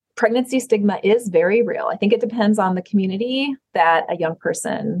pregnancy stigma is very real. I think it depends on the community that a young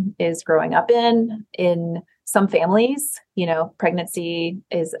person is growing up in. In some families, pregnancy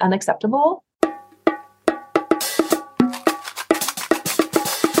is unacceptable.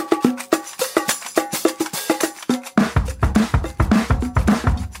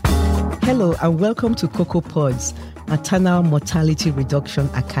 Hello and welcome to Cocoa Pods, Maternal Mortality Reduction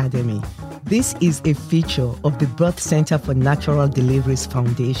Academy. This is a feature of the Birth Center for Natural Deliveries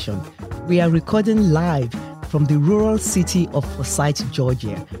Foundation. We are recording live from the rural city of Forsyth,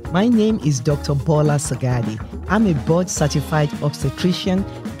 Georgia. My name is Dr. Bola Sagadi. I'm a board-certified obstetrician,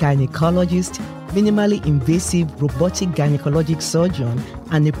 gynecologist, minimally invasive robotic gynecologic surgeon,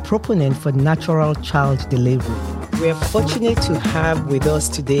 and a proponent for natural child delivery. We are fortunate to have with us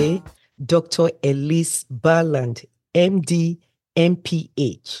today Dr. Elise Barland, MD,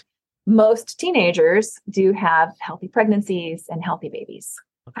 MPH. Most teenagers do have healthy pregnancies and healthy babies.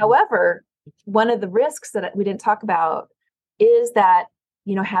 However, one of the risks that we didn't talk about is that,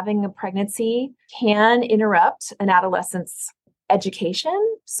 having a pregnancy can interrupt an adolescent's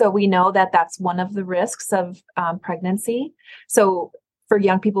education. So we know that that's one of the risks of pregnancy. So for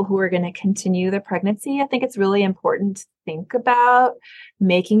young people who are going to continue their pregnancy, I think it's really important to think about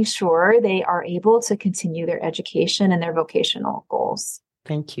making sure they are able to continue their education and their vocational goals.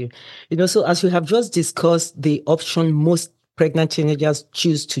 Thank you. So as we have just discussed, the option most pregnant teenagers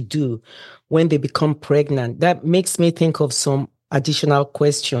choose to do when they become pregnant, that makes me think of some additional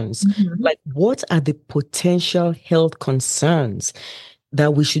questions. Mm-hmm. Like, what are the potential health concerns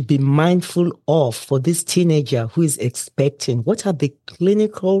that we should be mindful of for this teenager who is expecting? What are the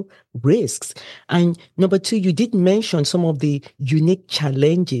clinical risks? And number two, you did mention some of the unique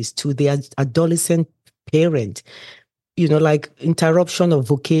challenges to the adolescent parent, like interruption of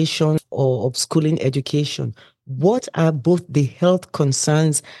vocation or of schooling education. What are both the health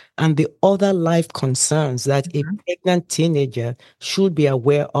concerns and the other life concerns that a pregnant teenager should be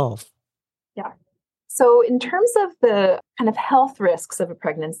aware of? Yeah. So in terms of the kind of health risks of a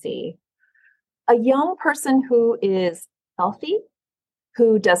pregnancy, a young person who is healthy,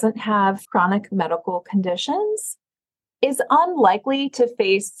 who doesn't have chronic medical conditions, is unlikely to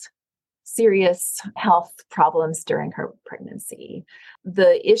face serious health problems during her pregnancy.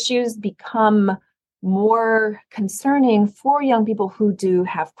 The issues become more concerning for young people who do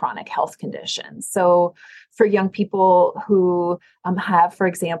have chronic health conditions. So for young people who have, for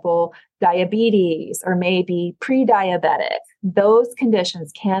example, diabetes or maybe pre-diabetic, those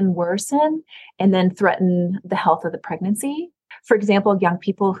conditions can worsen and then threaten the health of the pregnancy. For example, young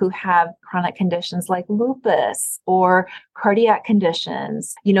people who have chronic conditions like lupus or cardiac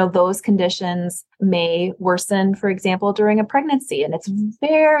conditions, those conditions may worsen, for example, during a pregnancy. And it's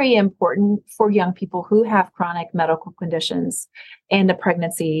very important for young people who have chronic medical conditions and a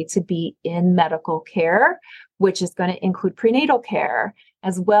pregnancy to be in medical care, which is going to include prenatal care,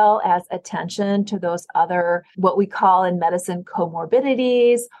 as well as attention to those other, what we call in medicine,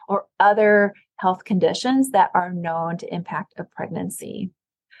 comorbidities or other health conditions that are known to impact a pregnancy.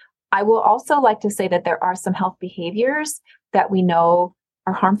 I will also like to say that there are some health behaviors that we know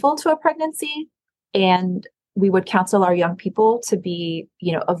are harmful to a pregnancy, and we would counsel our young people to be,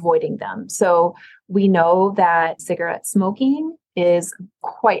 avoiding them. So we know that cigarette smoking is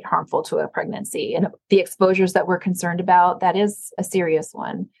quite harmful to a pregnancy, and the exposures that we're concerned about, that is a serious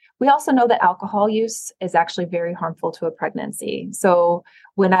one. We also know that alcohol use is actually very harmful to a pregnancy. So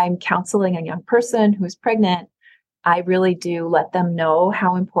when I'm counseling a young person who's pregnant, I really do let them know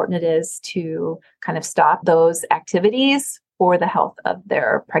how important it is to kind of stop those activities for the health of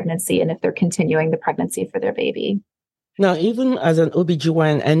their pregnancy and if they're continuing the pregnancy for their baby. Now, even as an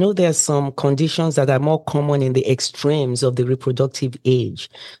OBGYN, I know there are some conditions that are more common in the extremes of the reproductive age.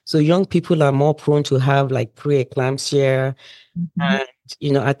 So young people are more prone to have like preeclampsia. And,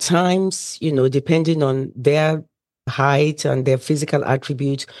 at times, depending on their height and their physical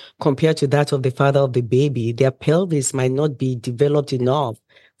attributes compared to that of the father of the baby, their pelvis might not be developed enough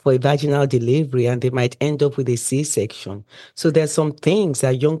for a vaginal delivery, and they might end up with a C-section. So there's some things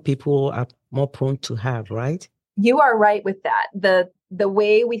that young people are more prone to have, right? You are right with that. The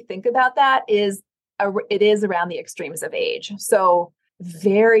way we think about that is it is around the extremes of age. So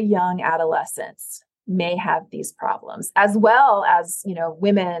very young adolescents may have these problems, as well as,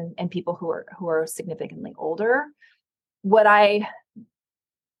 women and people who are significantly older. What I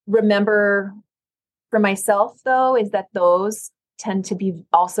remember for myself, though, is that those tend to be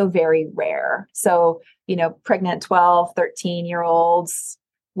also very rare. So, pregnant 12, 13-year-olds,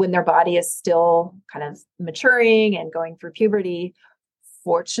 when their body is still kind of maturing and going through puberty,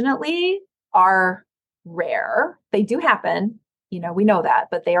 fortunately, are rare. They do happen, We know that,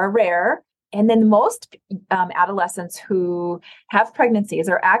 but they are rare. And then most adolescents who have pregnancies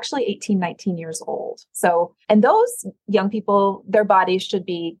are actually 18, 19 years old. So, and those young people, their bodies should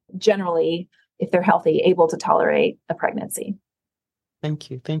be generally, if they're healthy, able to tolerate a pregnancy. Thank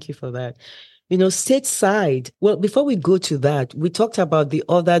you. Thank you for that. Stateside, well, before we go to that, we talked about the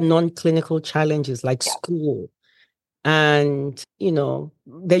other non-clinical challenges like Yeah. school. And,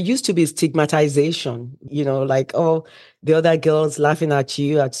 there used to be stigmatization, like, oh, the other girls laughing at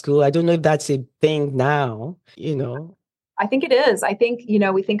you at school. I don't know if that's a thing now. I think it is. I think,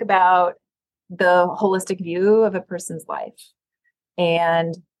 we think about the holistic view of a person's life.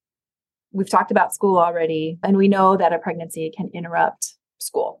 And we've talked about school already, and we know that a pregnancy can interrupt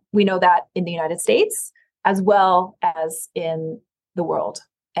school. We know that in the United States as well as in the world.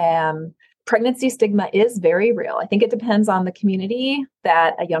 Pregnancy stigma is very real. I think it depends on the community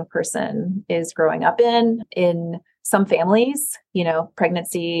that a young person is growing up in. In some families,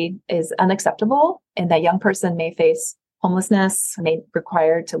 pregnancy is unacceptable, and that young person may face homelessness, may be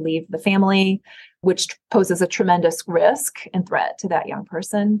required to leave the family, which poses a tremendous risk and threat to that young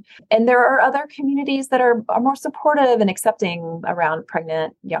person. And there are other communities that are more supportive and accepting around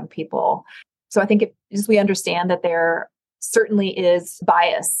pregnant young people. So I think as we understand that there certainly is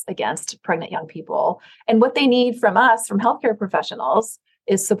bias against pregnant young people, and what they need from us, from healthcare professionals,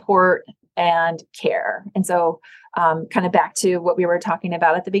 is support and care. And so kind of back to what we were talking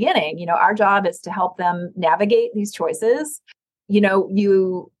about at the beginning, our job is to help them navigate these choices.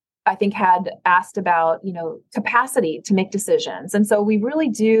 You, I think, had asked about, capacity to make decisions. And so we really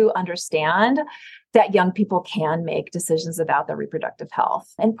do understand that young people can make decisions about their reproductive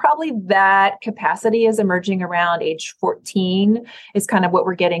health. And probably that capacity is emerging around age 14 is kind of what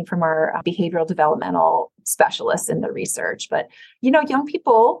we're getting from our behavioral developmental specialists in the research. But, young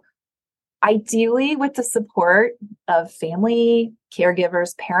people, ideally with the support of family,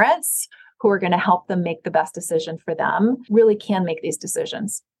 caregivers, parents who are going to help them make the best decision for them, really can make these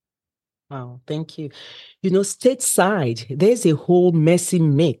decisions. Wow, thank you. Stateside, there's a whole messy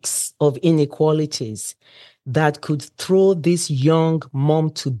mix of inequalities that could throw this young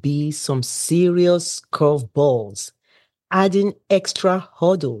mom-to-be some serious curveballs, adding extra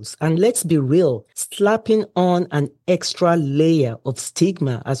hurdles, and let's be real, slapping on an extra layer of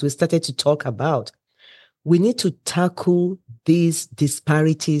stigma, as we started to talk about. We need to tackle these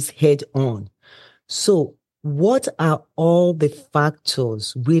disparities head on. So, what are all the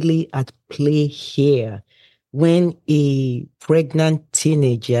factors really at play here when a pregnant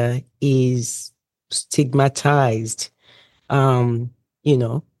teenager is stigmatized? You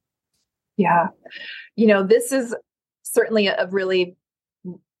know? Yeah. This is certainly a really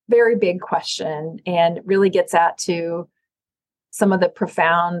very big question, and really gets at to some of the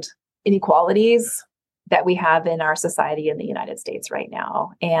profound inequalities that we have in our society in the United States right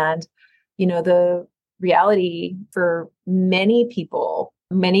now. And, the reality for many people,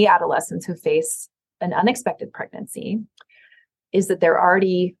 many adolescents who face an unexpected pregnancy, is that they're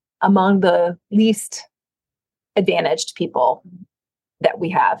already among the least advantaged people that we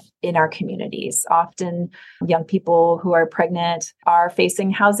have in our communities. Often young people who are pregnant are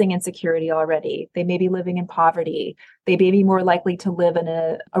facing housing insecurity already. They may be living in poverty. They may be more likely to live in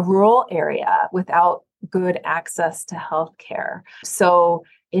a rural area without good access to health care. So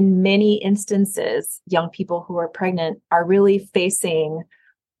in many instances, young people who are pregnant are really facing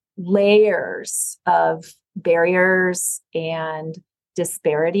layers of barriers and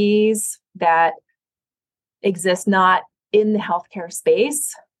disparities that exist not in the healthcare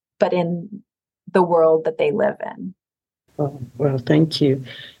space, but in the world that they live in. Oh, well, thank you.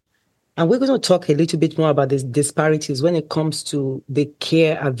 And we're going to talk a little bit more about these disparities when it comes to the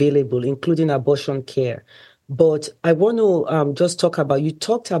care available, including abortion care. But I want to just talk about, you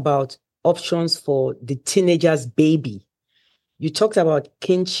talked about options for the teenager's baby. You talked about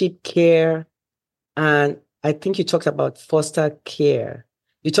kinship care, and I think you talked about foster care.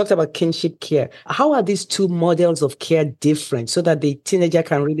 You talked about kinship care. How are these two models of care different so that the teenager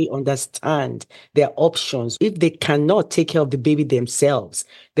can really understand their options? If they cannot take care of the baby themselves,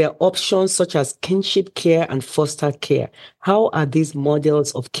 there are options such as kinship care and foster care. How are these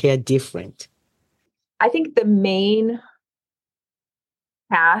models of care different? I think the main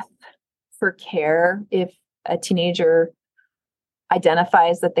path for care, if a teenager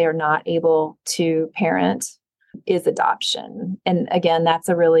identifies that they are not able to parent, is adoption. And again, that's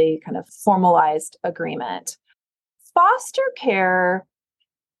a really kind of formalized agreement. Foster care,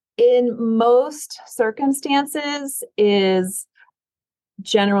 in most circumstances, is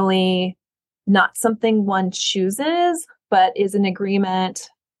generally not something one chooses, but is an agreement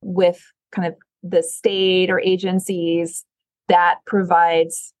with kind of the state or agencies that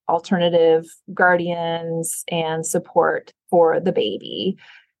provides alternative guardians and support for the baby.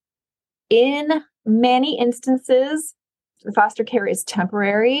 In many instances, the foster care is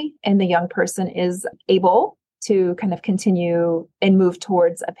temporary and the young person is able to kind of continue and move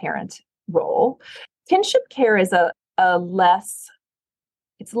towards a parent role. Kinship care is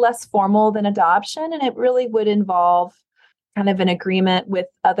it's less formal than adoption, and it really would involve kind of an agreement with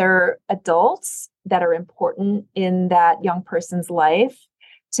other adults that are important in that young person's life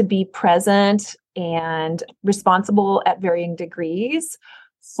to be present and responsible at varying degrees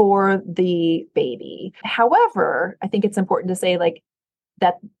for the baby. However, I think it's important to say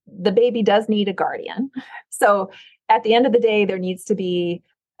that the baby does need a guardian. So at the end of the day, there needs to be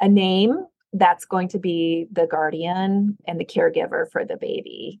a name that's going to be the guardian and the caregiver for the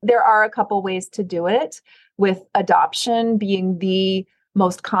baby. There are a couple ways to do it, with adoption being the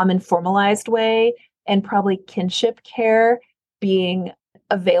most common formalized way, and probably kinship care being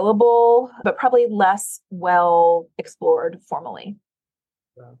available, but probably less well explored formally.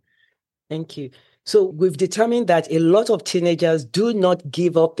 Wow. Thank you. So we've determined that a lot of teenagers do not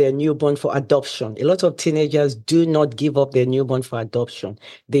give up their newborn for adoption. A lot of teenagers do not give up their newborn for adoption.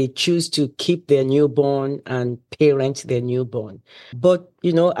 They choose to keep their newborn and parent their newborn. But,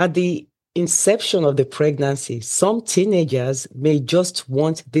 at the inception of the pregnancy, some teenagers may just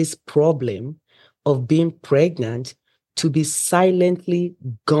want this problem of being pregnant to be silently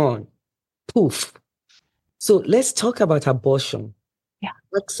gone. Poof. So let's talk about abortion. Yeah.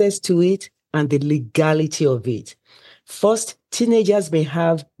 Access to it and the legality of it. First, teenagers may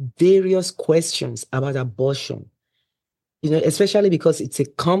have various questions about abortion, especially because it's a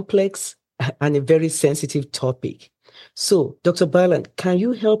complex and a very sensitive topic. So, Dr. Byland, can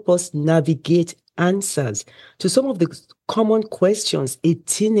you help us navigate answers to some of the common questions a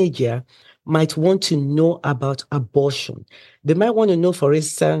teenager might want to know about abortion? They might want to know, for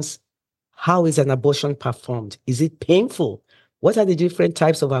instance, how is an abortion performed? Is it painful? What are the different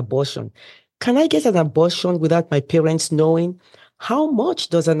types of abortion? Can I get an abortion without my parents knowing? How much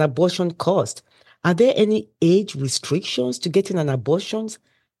does an abortion cost? Are there any age restrictions to getting an abortion?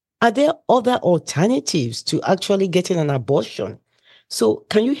 Are there other alternatives to actually getting an abortion? So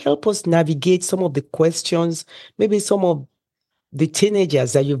can you help us navigate some of the questions, maybe some of the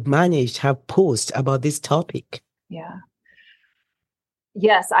teenagers that you've managed have posed about this topic? Yeah.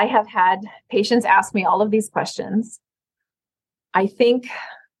 Yes, I have had patients ask me all of these questions. I think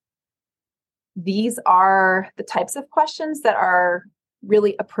these are the types of questions that are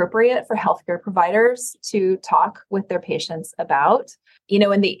really appropriate for healthcare providers to talk with their patients about.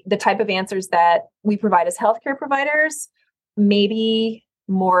 And the type of answers that we provide as healthcare providers may be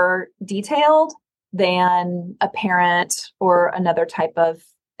more detailed than a parent or another type of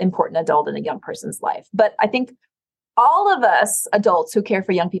important adult in a young person's life. But I think all of us adults who care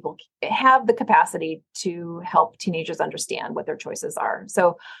for young people have the capacity to help teenagers understand what their choices are.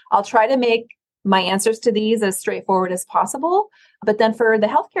 So I'll try to make my answers to these as straightforward as possible. But then for the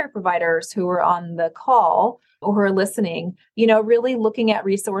healthcare providers who are on the call or who are listening, really looking at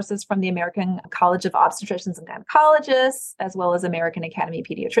resources from the American College of Obstetricians and Gynecologists, as well as American Academy of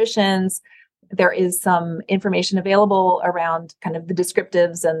Pediatricians. There is some information available around kind of the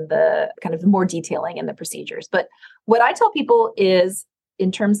descriptives and the kind of more detailing in the procedures. But what I tell people is,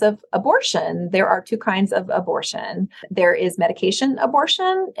 in terms of abortion, there are two kinds of abortion. There is medication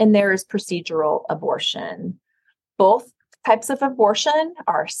abortion and there is procedural abortion. Both types of abortion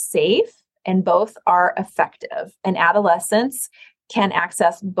are safe and both are effective. And adolescents can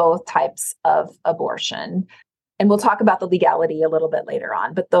access both types of abortion. And we'll talk about the legality a little bit later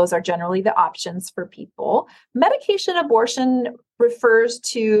on, but those are generally the options for people. Medication abortion refers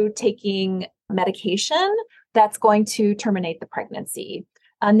to taking medication that's going to terminate the pregnancy.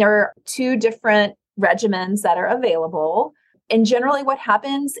 And there are two different regimens that are available. And generally what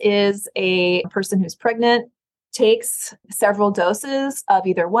happens is a person who's pregnant takes several doses of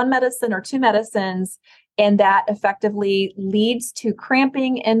either one medicine or two medicines, and that effectively leads to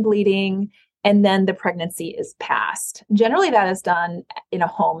cramping and bleeding, and then the pregnancy is passed. Generally, that is done in a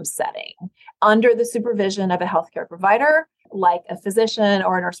home setting under the supervision of a healthcare provider, like a physician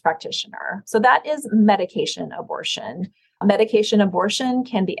or a nurse practitioner. So that is medication abortion. Medication abortion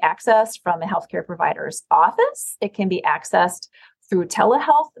can be accessed from a healthcare provider's office. It can be accessed through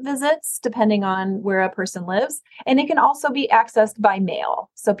telehealth visits, depending on where a person lives. And it can also be accessed by mail.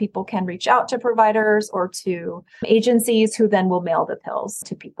 So people can reach out to providers or to agencies who then will mail the pills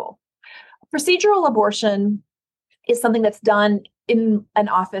to people. Procedural abortion is something that's done in an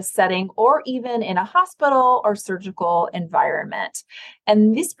office setting or even in a hospital or surgical environment.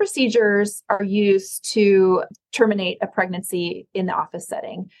 And these procedures are used to terminate a pregnancy in the office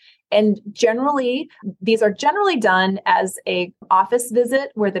setting. And generally, these are generally done as an office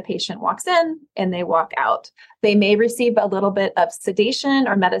visit where the patient walks in and they walk out. They may receive a little bit of sedation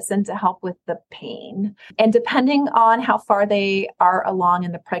or medicine to help with the pain. And depending on how far they are along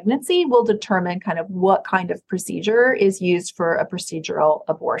in the pregnancy, will determine kind of what kind of procedure is used for a procedural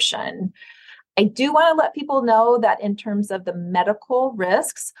abortion. I do want to let people know that in terms of the medical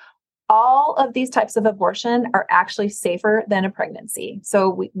risks, all of these types of abortion are actually safer than a pregnancy.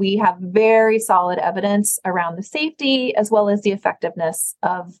 So we have very solid evidence around the safety as well as the effectiveness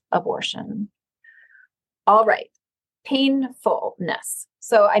of abortion. All right, painfulness.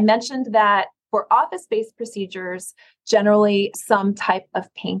 So I mentioned that for office-based procedures, generally some type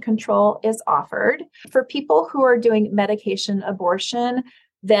of pain control is offered. For people who are doing medication abortion,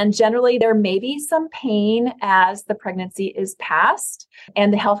 then generally there may be some pain as the pregnancy is passed.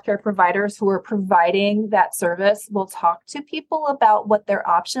 And the healthcare providers who are providing that service will talk to people about what their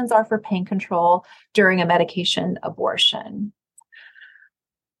options are for pain control during a medication abortion.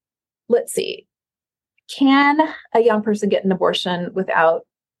 Let's see. Can a young person get an abortion without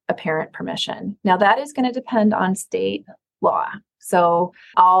a parent permission? Now, that is going to depend on state law. So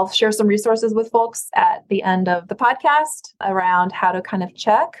I'll share some resources with folks at the end of the podcast around how to kind of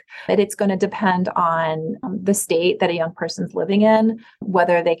check. But it's going to depend on the state that a young person's living in,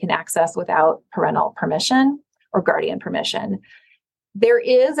 whether they can access without parental permission or guardian permission. There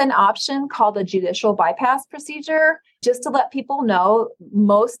is an option called a judicial bypass procedure. Just to let people know,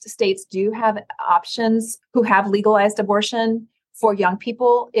 most states do have options who have legalized abortion for young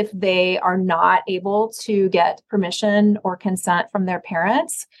people if they are not able to get permission or consent from their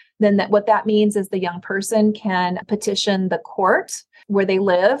parents. Then what that means is the young person can petition the court where they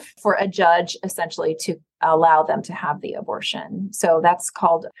live for a judge essentially to allow them to have the abortion. So that's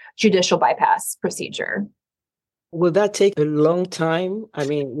called judicial bypass procedure. Will that take a long time? I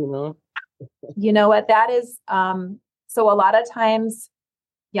mean, You know what that is? So a lot of times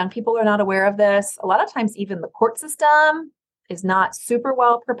young people are not aware of this. A lot of times even the court system is not super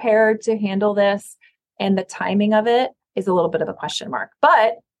well prepared to handle this. And the timing of it is a little bit of a question mark,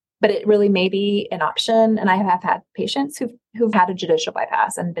 but it really may be an option. And I have had patients who've had a judicial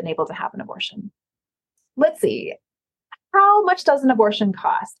bypass and been able to have an abortion. Let's see. How much does an abortion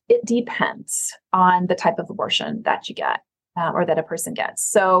cost? It depends on the type of abortion that you get or that a person gets.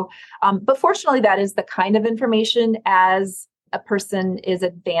 So, but fortunately, that is the kind of information as a person is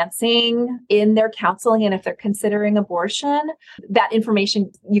advancing in their counseling. And if they're considering abortion, that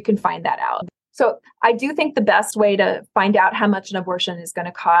information, you can find that out. So I do think the best way to find out how much an abortion is going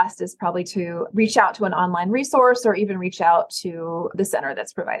to cost is probably to reach out to an online resource or even reach out to the center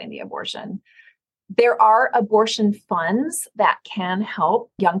that's providing the abortion. There are abortion funds that can help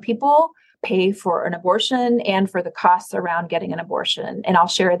young people pay for an abortion and for the costs around getting an abortion. And I'll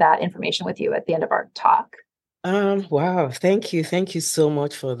share that information with you at the end of our talk. Wow. Thank you. Thank you so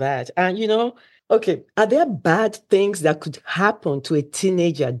much for that. And okay, are there bad things that could happen to a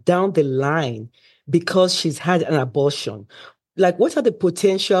teenager down the line because she's had an abortion? Like, what are the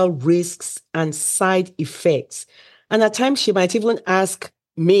potential risks and side effects? And at times she might even ask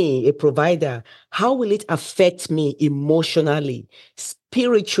me, a provider, how will it affect me emotionally,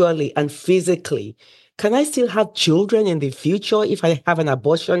 spiritually, and physically? Can I still have children in the future if I have an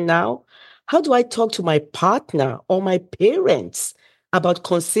abortion now? How do I talk to my partner or my parents about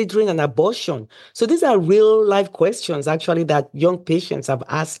considering an abortion? So these are real life questions, actually, that young patients have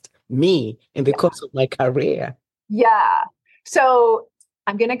asked me in the course of my career. Yeah. So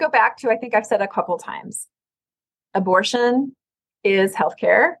I'm going to go back to, I think I've said a couple times, abortion is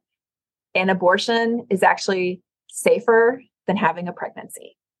healthcare, and abortion is actually safer than having a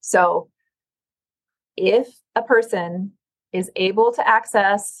pregnancy. So if a person is able to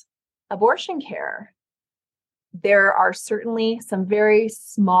access abortion care, there are certainly some very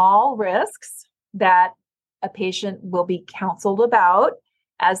small risks that a patient will be counseled about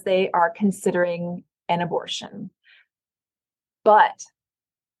as they are considering an abortion. But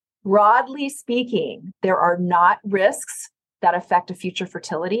broadly speaking, there are not risks that affect a future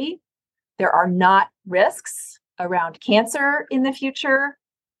fertility. There are not risks around cancer in the future.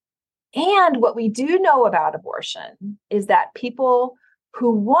 And what we do know about abortion is that people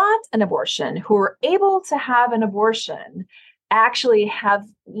who want an abortion, who are able to have an abortion, actually have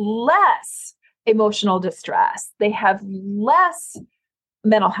less emotional distress. They have less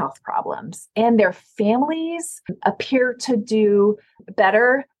mental health problems, and their families appear to do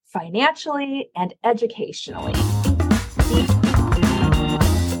better financially and educationally.